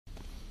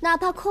哪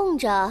怕空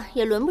着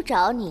也轮不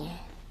着你。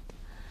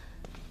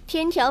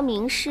天条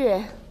明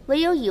示，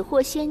唯有已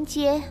获仙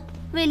阶，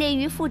位列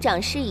于副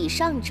长侍以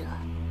上者，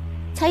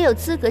才有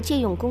资格借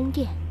用宫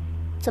殿。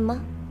怎么，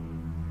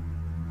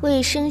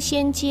未升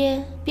仙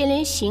阶便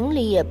连行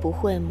礼也不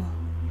会吗？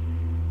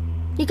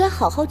你该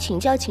好好请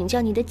教请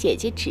教你的姐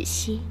姐芷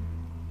溪，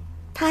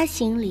她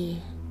行礼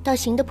倒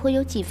行得颇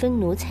有几分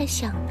奴才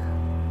相呢。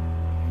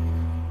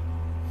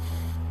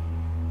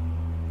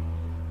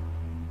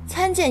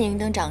参见银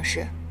灯长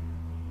侍。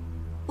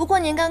不过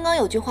您刚刚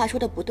有句话说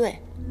的不对，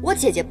我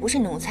姐姐不是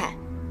奴才，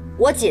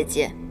我姐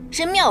姐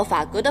是妙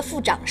法阁的副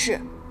长侍。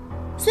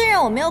虽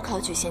然我没有考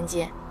取仙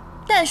阶，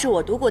但是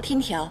我读过天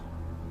条，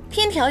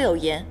天条有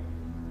言，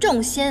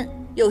众仙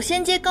有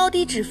仙阶高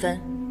低之分，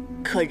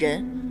可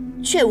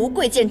人却无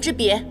贵贱之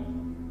别。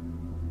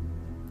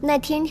那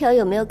天条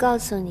有没有告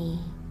诉你，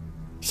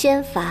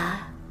仙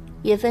法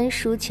也分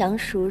孰强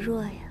孰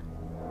弱呀？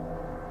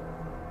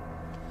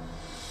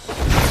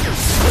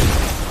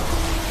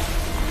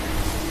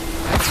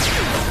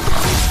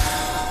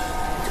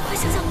快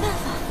想想办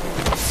法！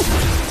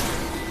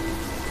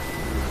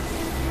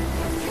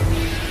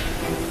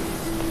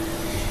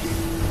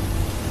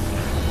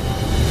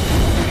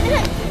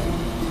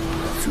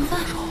怎么办？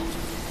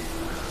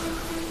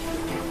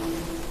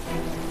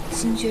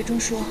心诀中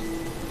说，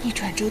逆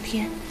转周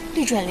天，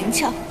力转灵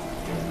窍。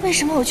为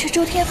什么我却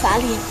周天乏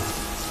力？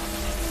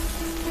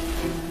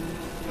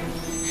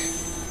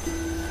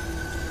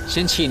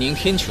先气凝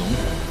天穹，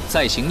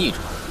再行逆转，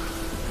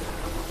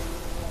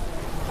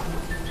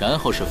然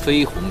后是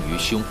飞鸿于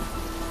胸。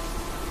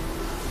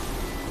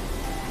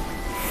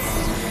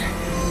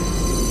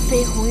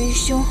飞鸿于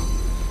胸，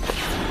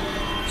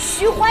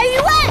虚怀于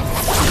外。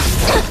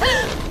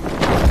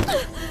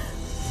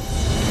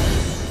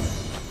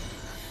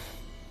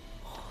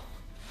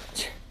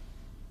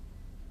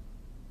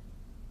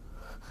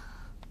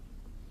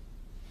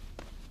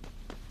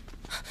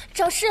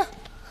长侍，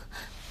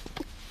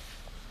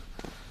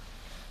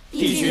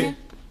帝君，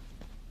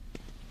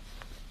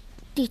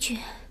帝君，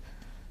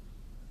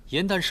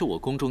颜淡是我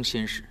宫中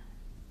仙使，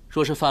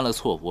若是犯了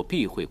错，我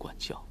必会管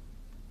教。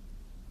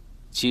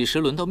几时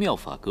轮到妙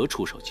法阁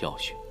出手教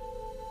训？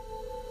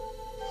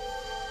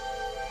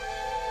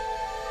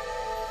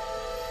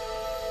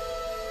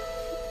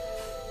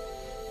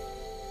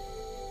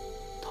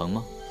疼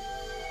吗？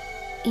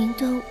银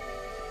灯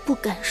不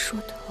敢说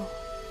疼。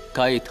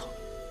该疼。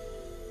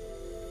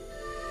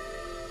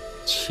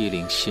欺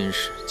凌仙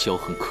使，骄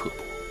横刻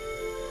薄，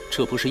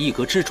这不是一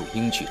阁之主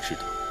应具之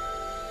德。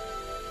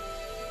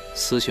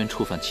思璇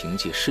触犯情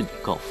戒，是你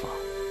告发，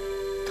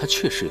他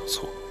确实有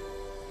错，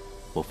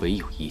我唯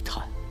有一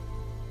叹。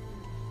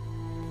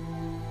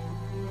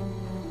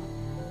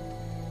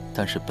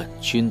但是本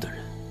君的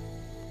人，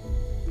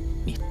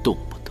你动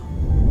不得。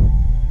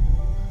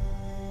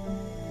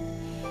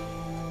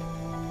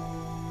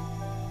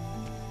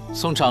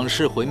送长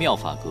侍回妙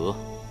法阁。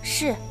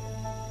是。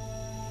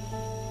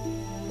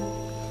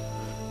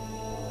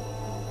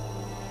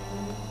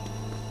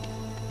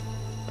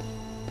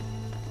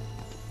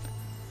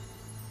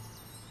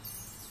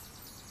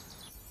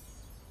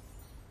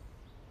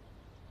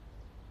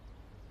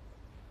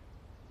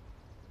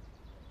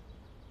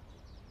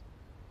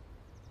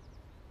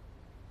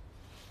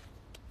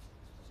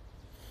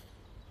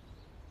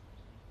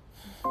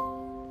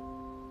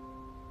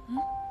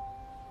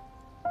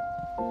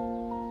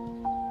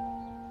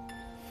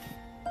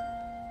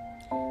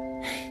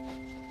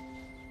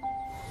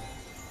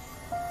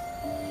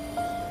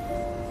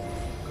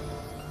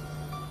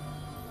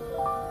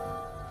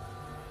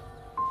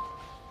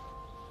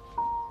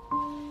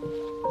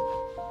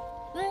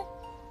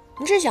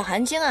你是小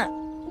寒精啊？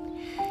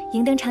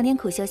银灯常年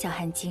苦修小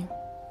寒精，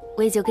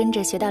我也就跟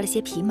着学到了些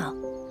皮毛。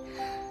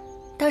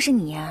倒是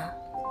你呀，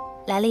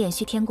来了延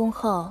续天宫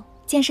后，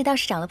见识倒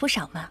是长了不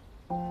少嘛。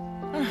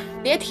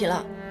别提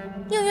了，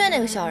应渊那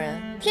个小人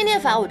天天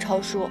罚我抄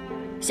书，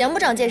想不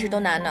长见识都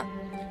难呢。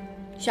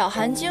小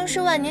寒精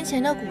是万年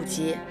前的古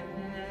籍，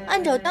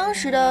按照当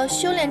时的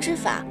修炼之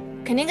法，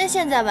肯定跟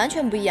现在完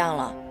全不一样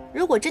了。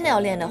如果真的要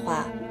练的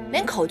话，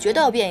连口诀都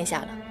要变一下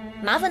了，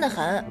麻烦得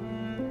很。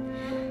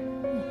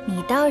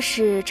你倒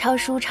是抄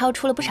书抄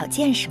出了不少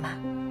见识嘛，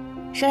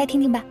说来听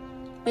听吧。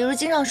比如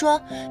经上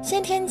说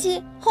先天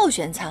机后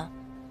玄苍，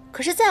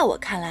可是在我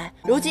看来，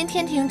如今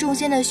天庭众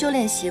仙的修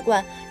炼习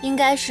惯应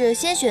该是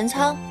先玄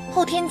苍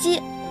后天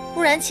机，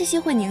不然气息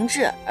会凝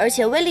滞，而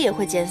且威力也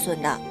会减损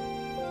的。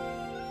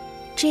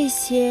这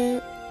些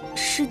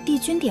是帝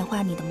君点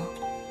化你的吗？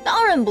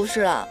当然不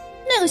是了，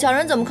那个小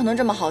人怎么可能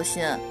这么好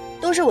心？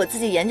都是我自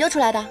己研究出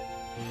来的。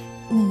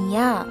你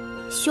呀，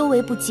修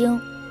为不精，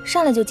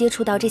上来就接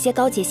触到这些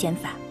高阶仙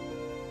法，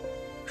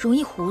容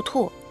易糊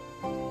涂，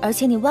而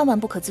且你万万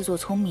不可自作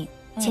聪明，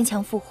牵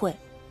强附会。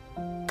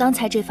刚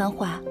才这番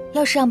话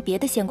要是让别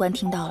的仙官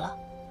听到了，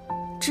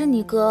治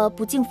你个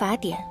不敬法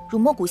典、辱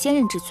没古仙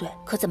人之罪，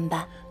可怎么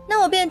办？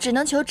那我便只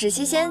能求芷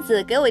溪仙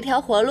子给我一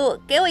条活路，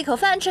给我一口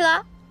饭吃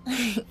了。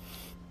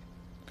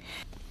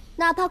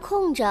哪怕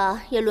空着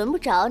也轮不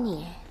着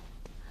你。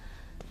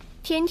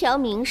天条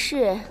明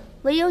示，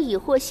唯有已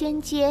获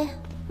仙阶，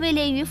位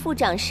列于副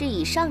长室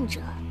以上者，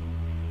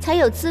才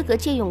有资格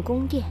借用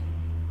宫殿。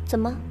怎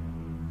么，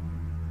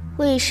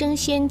未升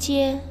仙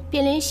阶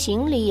便连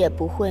行礼也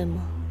不会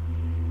吗？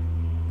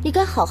你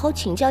该好好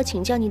请教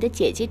请教你的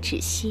姐姐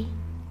芷溪，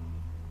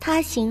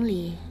她行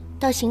礼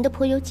倒行得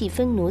颇有几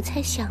分奴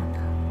才相呢。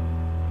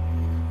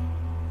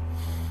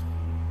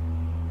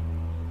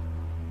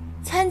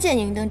参见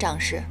银灯长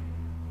士。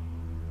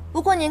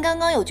不过您刚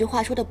刚有句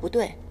话说的不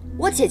对，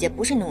我姐姐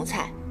不是奴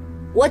才，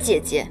我姐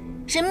姐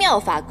是妙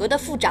法阁的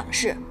副长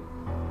士。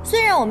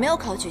虽然我没有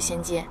考取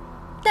仙阶，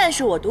但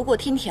是我读过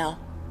天条，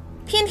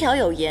天条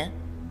有言，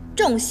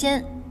众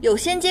仙有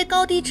仙阶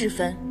高低之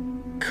分，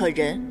可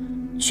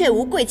人却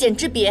无贵贱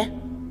之别。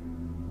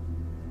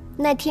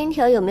那天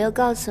条有没有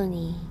告诉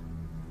你，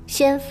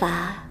仙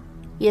法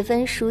也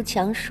分孰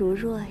强孰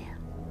弱呀？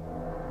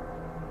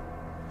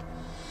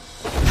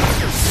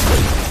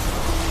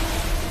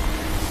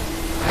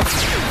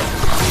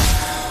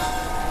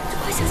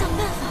快想想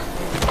办法！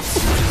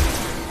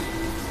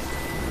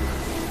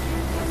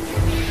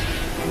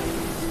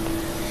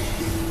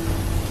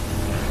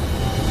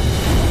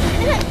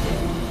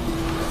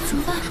怎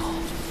么办？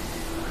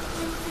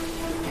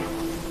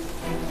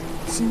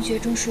心诀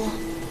中说，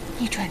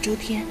逆转周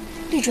天，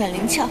逆转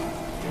灵窍，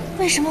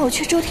为什么我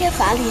却周天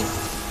法力？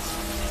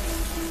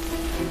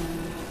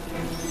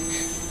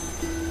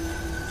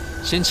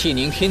先气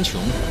凝天穹，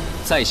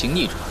再行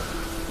逆转，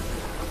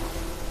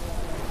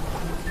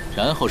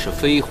然后是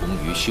飞鸿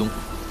于胸。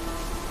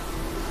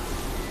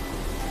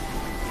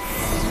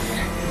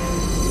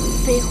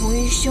飞鸿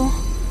于胸，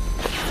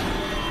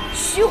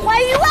虚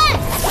怀于外。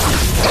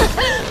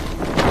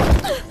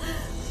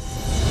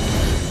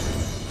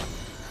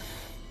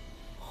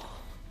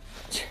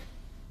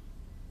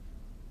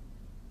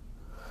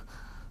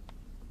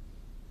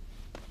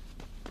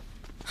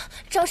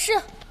长师，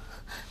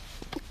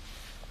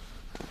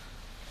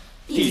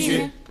帝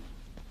君，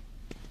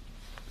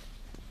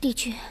帝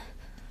君，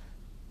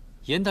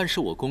颜淡是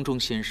我宫中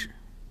仙使，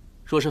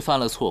若是犯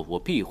了错，我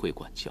必会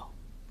管教。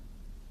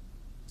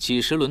几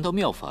时轮到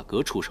妙法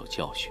阁出手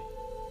教训？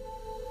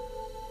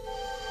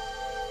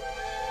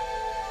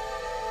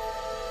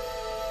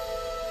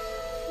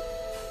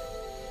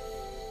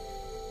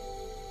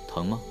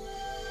疼吗？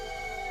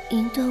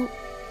银灯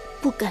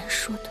不敢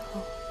说疼。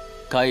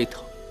该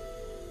疼。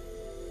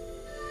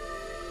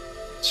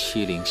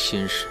欺凌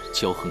仙使，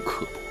骄横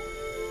刻薄，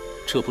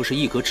这不是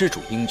一阁之主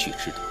应举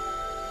之德。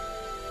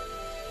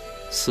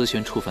思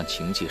璇触犯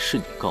情戒，是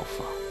你告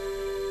发，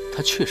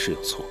他确实有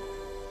错，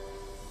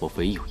我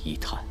唯有一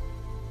叹。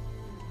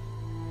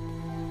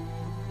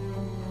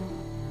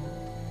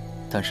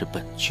但是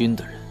本君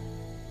的人，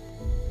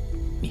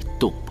你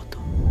动不得。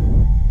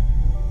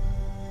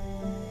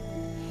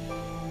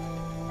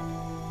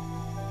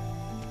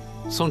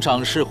送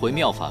长士回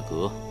妙法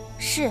阁。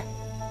是。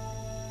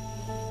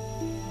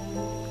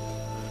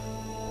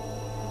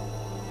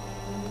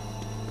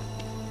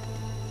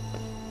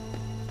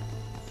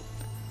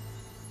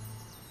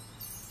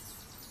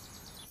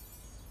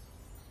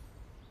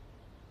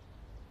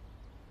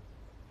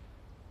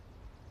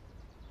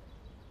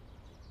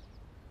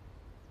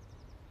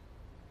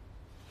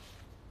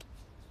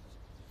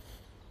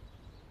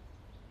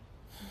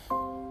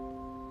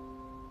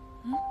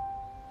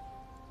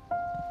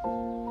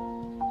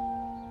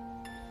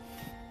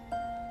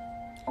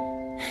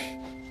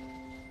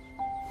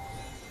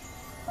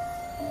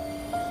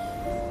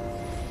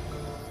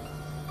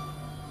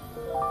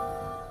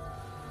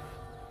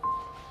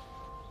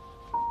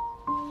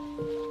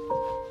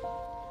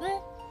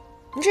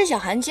你是小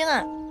寒精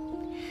啊？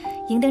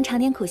银灯常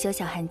年苦修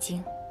小寒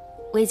精，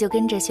我也就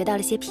跟着学到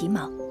了些皮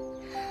毛。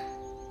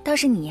倒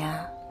是你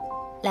呀，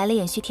来了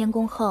衍虚天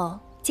宫后，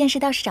见识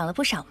倒是长了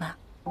不少嘛。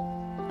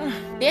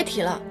别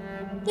提了，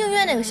应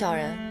渊那个小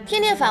人，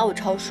天天罚我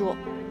抄书，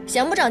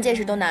想不长见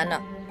识都难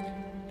呢。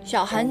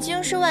小寒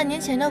精是万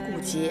年前的古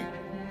籍，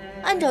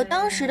按照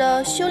当时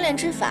的修炼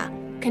之法，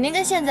肯定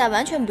跟现在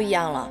完全不一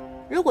样了。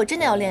如果真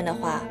的要练的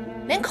话，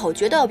连口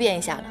诀都要变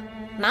一下了，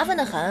麻烦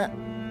得很。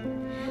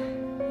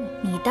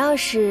你倒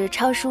是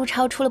抄书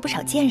抄出了不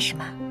少见识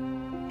嘛，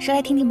说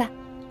来听听吧。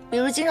比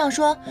如经上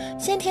说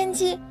先天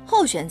机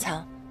后玄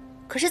苍，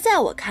可是在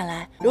我看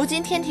来，如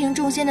今天庭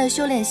众仙的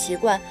修炼习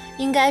惯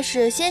应该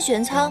是先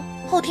玄苍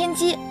后天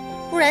机，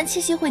不然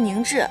气息会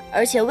凝滞，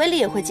而且威力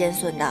也会减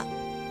损的。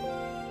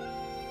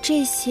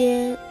这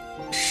些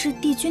是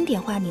帝君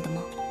点化你的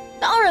吗？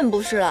当然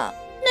不是了，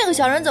那个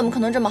小人怎么可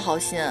能这么好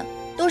心？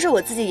都是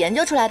我自己研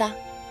究出来的。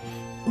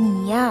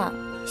你呀，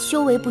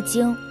修为不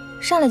精，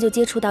上来就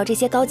接触到这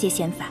些高阶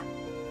仙法，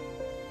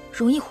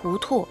容易糊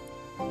涂，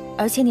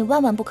而且你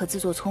万万不可自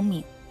作聪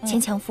明，牵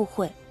强附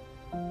会。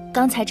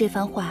刚才这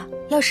番话，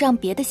要是让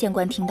别的仙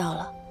官听到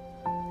了，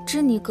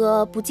治你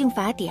个不敬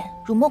法典、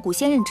辱没古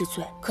仙人之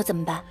罪，可怎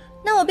么办？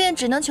那我便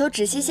只能求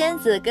芷溪仙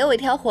子给我一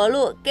条活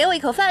路，给我一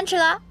口饭吃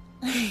了。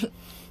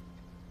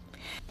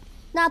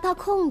哪怕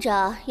空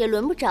着，也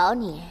轮不着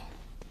你。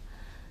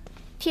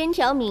天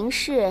条明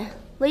示，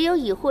唯有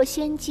已获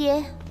仙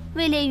阶，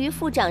位列于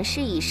副长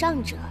室以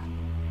上者，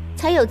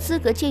才有资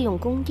格借用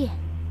宫殿。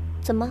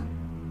怎么，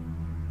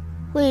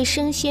未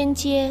升仙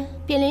阶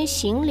便连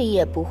行礼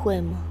也不会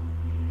吗？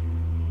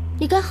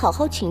你该好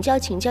好请教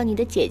请教你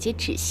的姐姐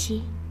芷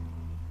溪，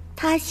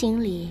她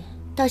行礼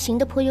倒行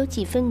得颇有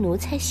几分奴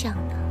才相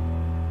呢。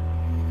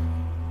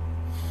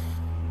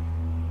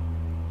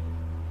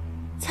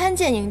参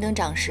见银灯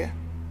长士。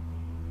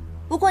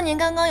不过您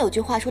刚刚有句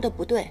话说的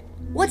不对，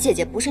我姐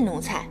姐不是奴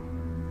才，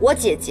我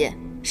姐姐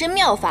是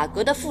妙法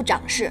阁的副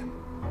长士。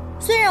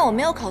虽然我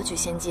没有考取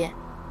仙阶，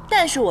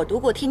但是我读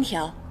过天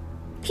条，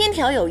天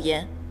条有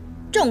言，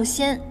众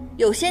仙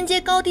有仙阶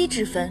高低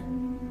之分，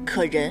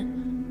可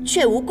人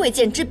却无贵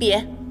贱之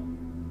别。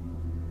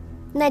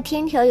那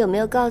天条有没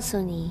有告诉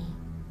你，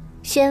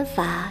仙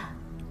法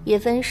也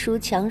分孰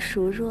强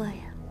孰弱呀？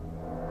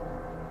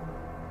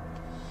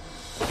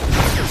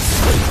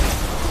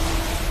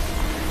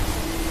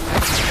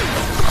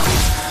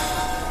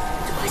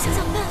快想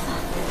想办法！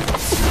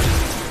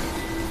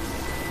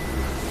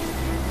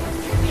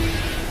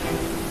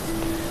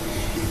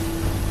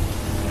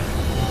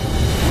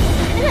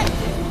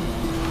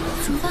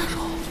怎么办？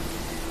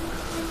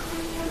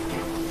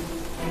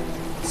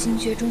心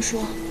诀中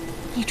说，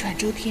逆转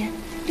周天，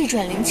力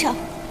转灵窍。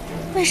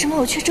为什么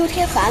我却周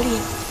天乏力？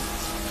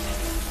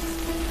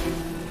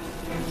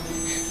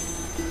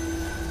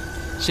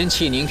先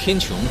气凝天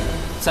穹，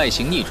再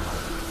行逆转，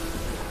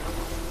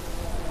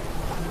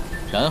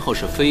然后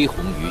是飞鸿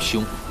于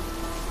胸。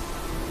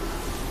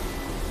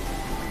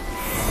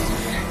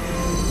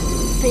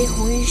飞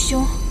鸿于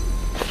胸，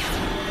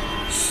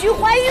虚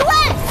怀于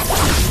外。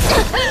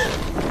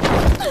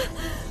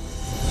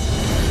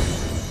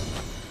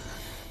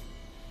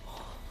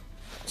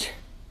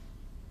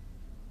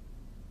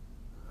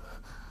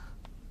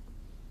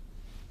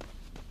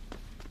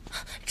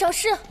长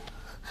师，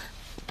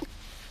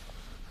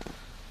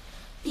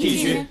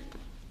帝君，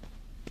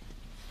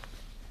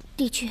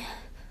帝君，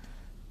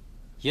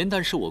颜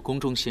淡是我宫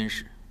中仙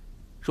使，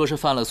若是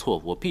犯了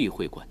错，我必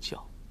会管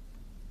教。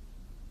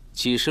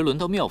几时轮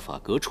到妙法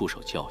阁出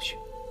手教训？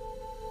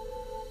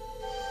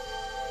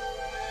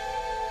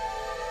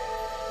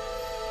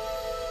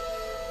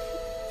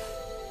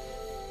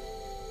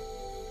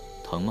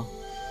疼吗？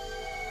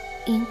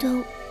银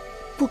灯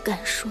不敢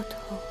说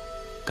疼。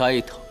该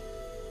疼。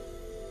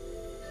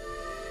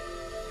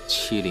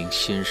欺凌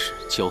仙使，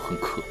骄横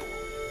刻薄，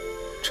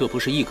这不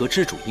是一阁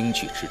之主应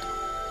举之德。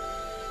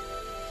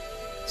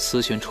思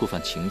璇触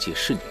犯情戒，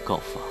是你告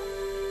发，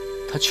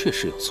他确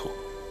实有错，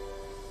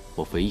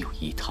我唯有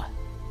一叹。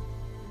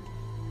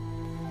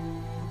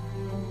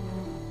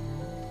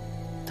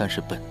但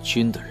是本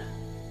君的人，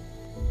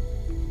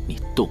你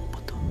动不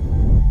得。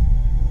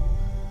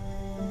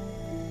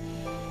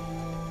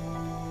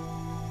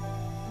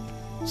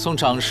送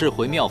长士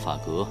回妙法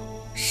阁。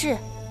是。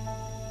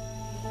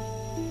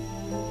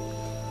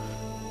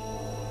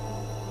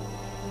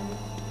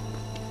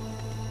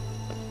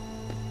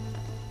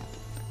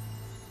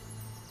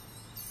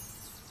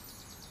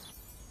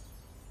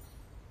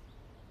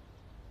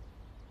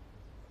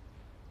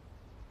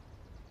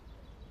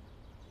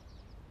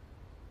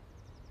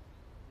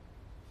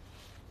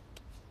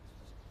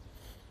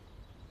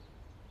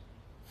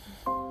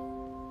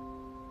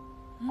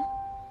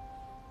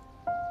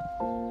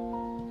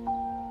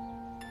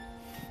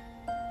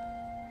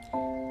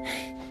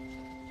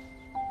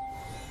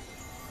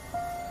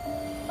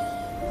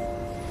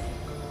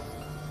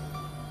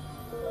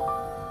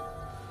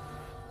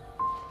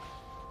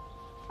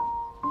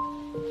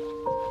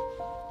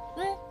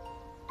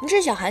你是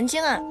小寒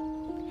精啊？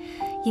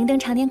银灯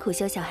常年苦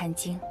修小寒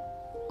精，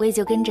我也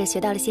就跟着学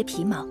到了些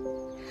皮毛。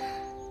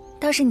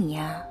倒是你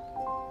呀，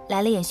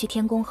来了衍虚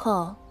天宫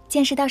后，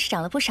见识倒是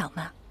长了不少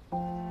嘛。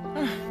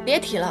别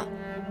提了，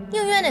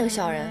应渊那个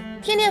小人，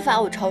天天罚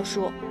我抄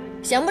书，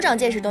想不长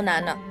见识都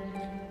难呢。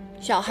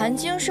小寒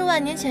精是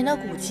万年前的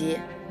古籍，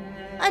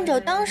按照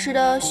当时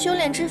的修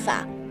炼之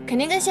法，肯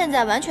定跟现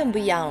在完全不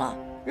一样了。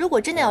如果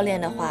真的要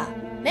练的话，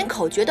连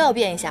口诀都要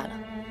变一下了，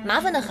麻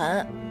烦得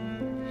很。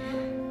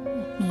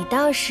你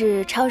倒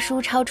是抄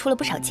书抄出了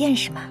不少见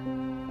识嘛，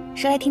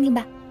说来听听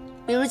吧。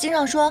比如经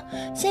上说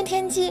先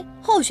天机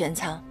后玄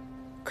苍，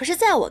可是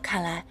在我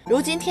看来，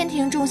如今天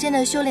庭众仙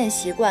的修炼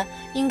习惯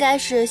应该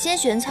是先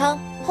玄苍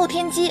后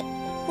天机，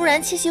不然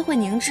气息会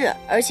凝滞，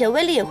而且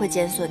威力也会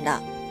减损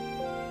的。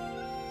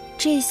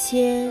这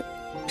些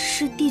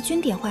是帝君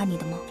点化你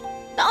的吗？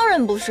当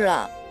然不是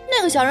了，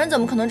那个小人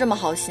怎么可能这么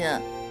好心？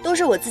都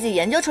是我自己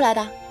研究出来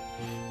的。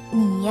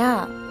你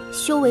呀，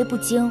修为不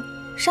精，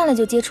上来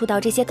就接触到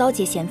这些高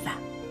阶仙法，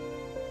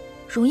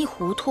容易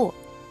糊涂，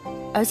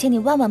而且你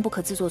万万不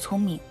可自作聪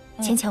明，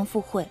牵强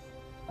附会。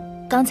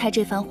刚才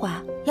这番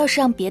话要是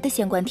让别的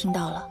仙官听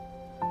到了，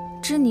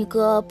治你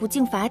个不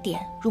敬法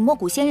典、辱没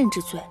古仙人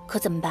之罪，可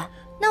怎么办？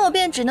那我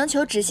便只能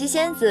求芷溪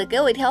仙子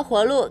给我一条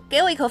活路，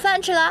给我一口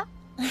饭吃了。